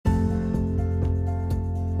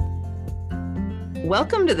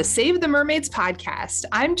Welcome to the Save the Mermaids podcast.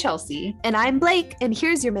 I'm Chelsea. And I'm Blake, and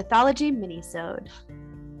here's your mythology mini-sode.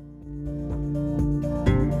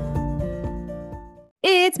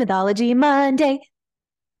 It's Mythology Monday.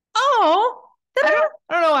 Oh, I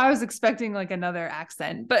don't know. I was expecting like another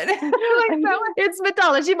accent, but like that It's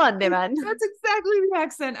Mythology Monday, man. that's exactly the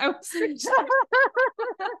accent I was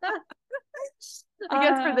I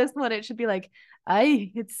guess for this one, it should be like,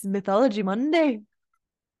 aye, it's Mythology Monday.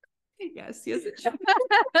 Yes, it should.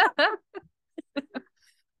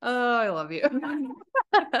 Oh, I love you.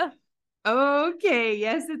 Okay,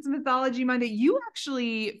 yes, it's Mythology Monday. You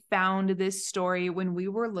actually found this story when we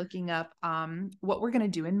were looking up what we're going to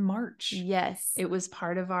do in March. Yes. It was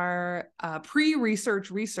part of our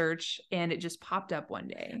research, and it just popped up one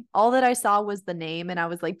day. All that I saw was the name, and I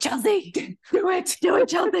was like, Chelsea, do it,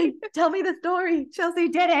 Chelsea. Tell me the story. Chelsea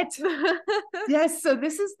did it. Yes, so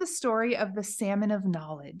this is the story of the Salmon of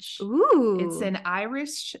Knowledge. Ooh. It's an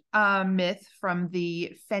Irish myth from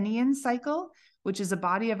the Fenian cycle, which is a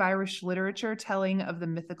body of Irish literature telling of the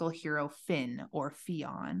mythical hero Finn or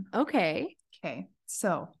Fionn. Okay. Okay,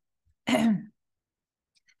 so the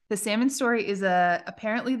salmon story is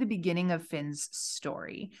apparently the beginning of Finn's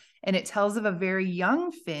story, and it tells of a very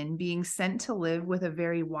young Finn being sent to live with a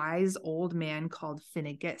very wise old man called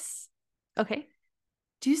Finnegas. Okay.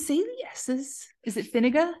 Do you say the S's? Is it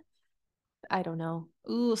Finnegan? I don't know.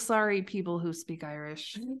 Ooh, sorry, people who speak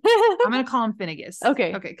Irish. I'm going to call him Finnegas.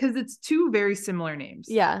 Okay. Okay, because it's two very similar names.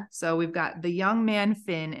 Yeah. So we've got the young man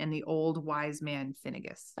Finn and the old wise man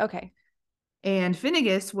Finnegas. Okay. And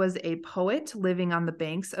Finnegas was a poet living on the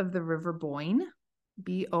banks of the River Boyne,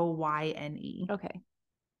 Boyne. Okay.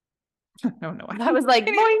 I don't know. I was like,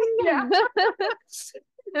 boing. Yeah.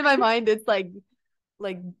 In my mind, it's like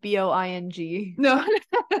Boing. No.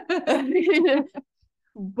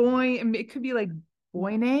 Boyne. It could be like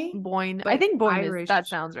Boyne. Boyne. I think Boyne Irish. that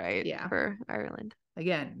sounds right. Yeah. For Ireland.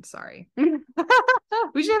 Again, sorry.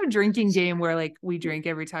 We should have a drinking game where like we drink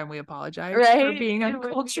every time we apologize right? for being It would be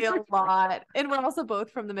uncultured. a lot. And we're also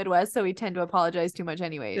both from the Midwest, so we tend to apologize too much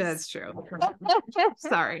anyways. That's true.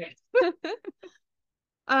 Sorry.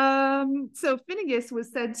 So Finnegas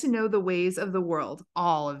was said to know the ways of the world,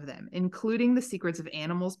 all of them, including the secrets of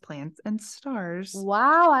animals, plants, and stars.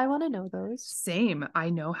 Wow, I want to know those. Same. I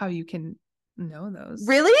know how you can know those.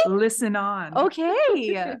 Really? Listen on.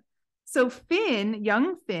 Okay. So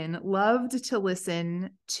young Finn, loved to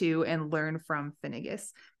listen to and learn from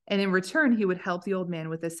Finnegas. And in return, he would help the old man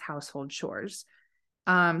with his household chores.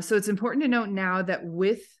 So it's important to note now that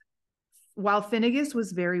while Finnegas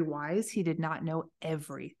was very wise, he did not know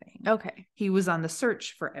everything. Okay. He was on the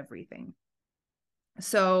search for everything.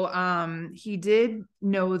 So he did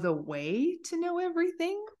know the way to know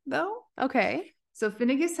everything, though. Okay. So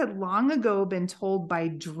Finnegas had long ago been told by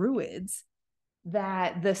druids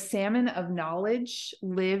that the salmon of knowledge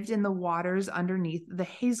lived in the waters underneath the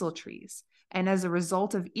hazel trees. And as a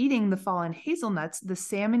result of eating the fallen hazelnuts, the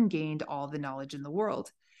salmon gained all the knowledge in the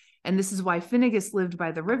world. And this is why Finnegas lived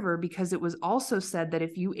by the river, because it was also said that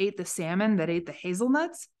if you ate the salmon that ate the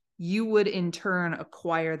hazelnuts, you would in turn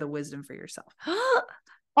acquire the wisdom for yourself.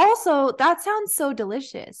 Also, that sounds so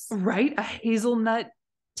delicious. Right? A hazelnut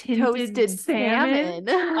Toasted salmon.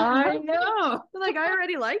 I know. Like, I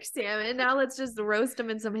already like salmon. Now let's just roast them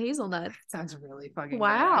in some hazelnuts. Sounds really fucking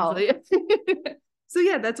wow. Good, so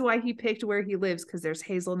yeah, that's why he picked where he lives, because there's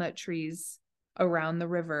hazelnut trees around the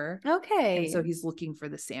river. Okay. And so he's looking for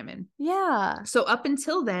the salmon. Yeah. So up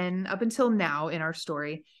until now in our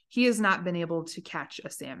story, he has not been able to catch a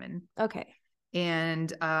salmon. Okay.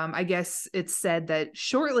 And I guess it's said that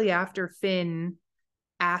shortly after Finn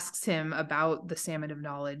asks him about the salmon of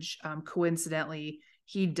knowledge, coincidentally,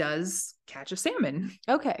 he does catch a salmon.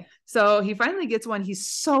 Okay. So he finally gets one. He's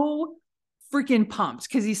so freaking pumped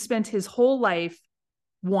because he spent his whole life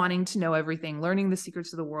wanting to know everything, learning the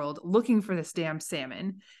secrets of the world, looking for this damn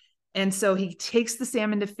salmon. And so he takes the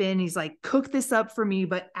salmon to Finn. He's like, cook this up for me,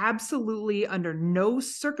 but absolutely under no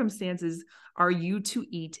circumstances are you to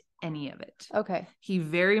eat any of it. Okay. He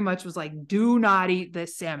very much was like, do not eat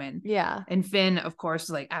this salmon. Yeah. And Finn, of course,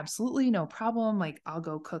 was like, absolutely no problem. Like, I'll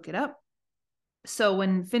go cook it up. So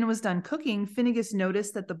when Finn was done cooking, Finnegas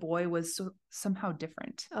noticed that the boy was somehow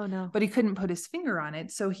different. Oh no. But he couldn't put his finger on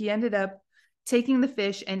it. So he ended up taking the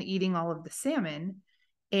fish and eating all of the salmon,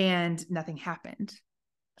 and nothing happened.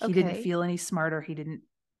 He didn't feel any smarter. He didn't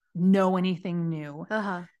know anything new.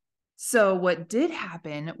 Uh-huh. So what did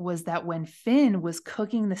happen was that when Finn was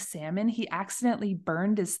cooking the salmon, he accidentally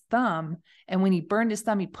burned his thumb. And when he burned his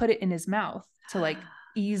thumb, he put it in his mouth to like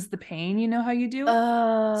ease the pain. You know how you do?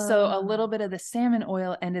 So a little bit of the salmon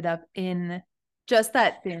oil ended up in Just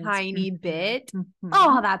that Finn's- tiny bit. Mhm.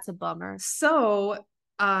 Oh, that's a bummer. So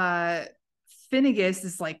Finnegas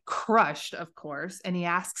is like crushed, of course, and he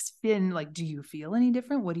asks Finn, like, do you feel any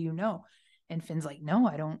different? What do you know? And Finn's like, no,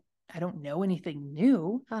 I don't know anything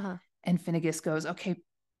new. Uh-huh. And Finnegas goes, okay,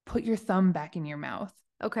 put your thumb back in your mouth.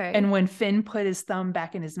 Okay. And when Finn put his thumb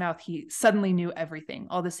back in his mouth, he suddenly knew everything,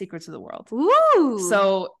 all the secrets of the world. Ooh.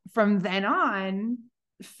 So from then on,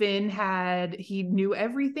 he knew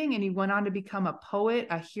everything, and he went on to become a poet,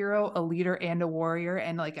 a hero, a leader, and a warrior,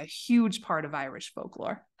 and like a huge part of Irish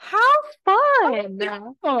folklore. How fun.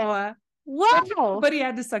 Oh, Wow. but he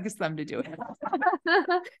had to suck his thumb to do it.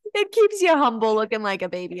 It keeps you humble looking like a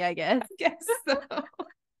baby, I guess. I guess so.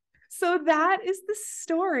 So that is the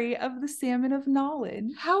story of the Salmon of Knowledge.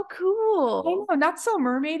 How cool. I know, not so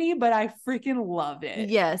mermaidy, but I freaking love it.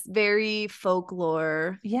 Yes, very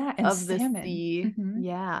folklore Yeah, and of the salmon. sea. Mhm.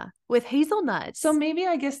 Yeah, with hazelnuts. So maybe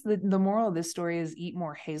I guess the moral of this story is eat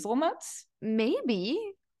more hazelnuts. maybe,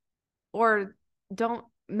 or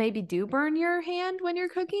maybe do burn your hand when you're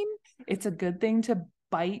cooking. It's a good thing to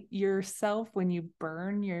bite yourself when you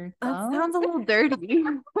burn your That thumb. sounds a little dirty.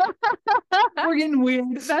 We're getting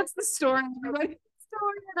weird. That's the story. And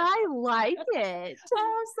I like it.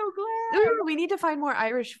 Oh, I'm so glad. Ooh, we need to find more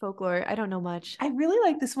Irish folklore. I don't know much. I really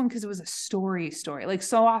like this one because it was a story. Like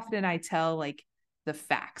so often I tell like the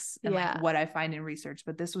facts and Yeah. like what I find in research,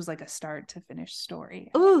 but this was like a start to finish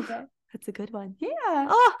story. Ooh, that's a good one. Yeah.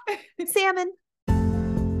 Oh, salmon.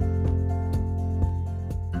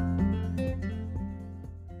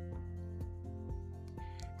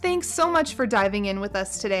 Thanks so much for diving in with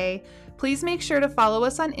us today. Please make sure to follow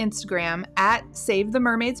us on Instagram at Save the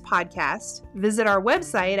Mermaids Podcast. Visit our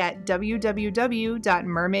website at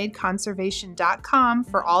www.mermaidconservation.com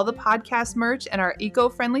for all the podcast merch and our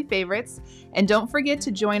eco-friendly favorites. And don't forget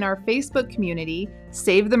to join our Facebook community,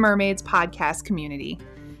 Save the Mermaids Podcast Community.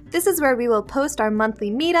 This is where we will post our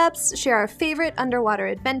monthly meetups, share our favorite underwater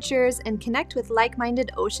adventures, and connect with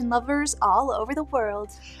like-minded ocean lovers all over the world.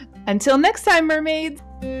 Until next time, mermaids!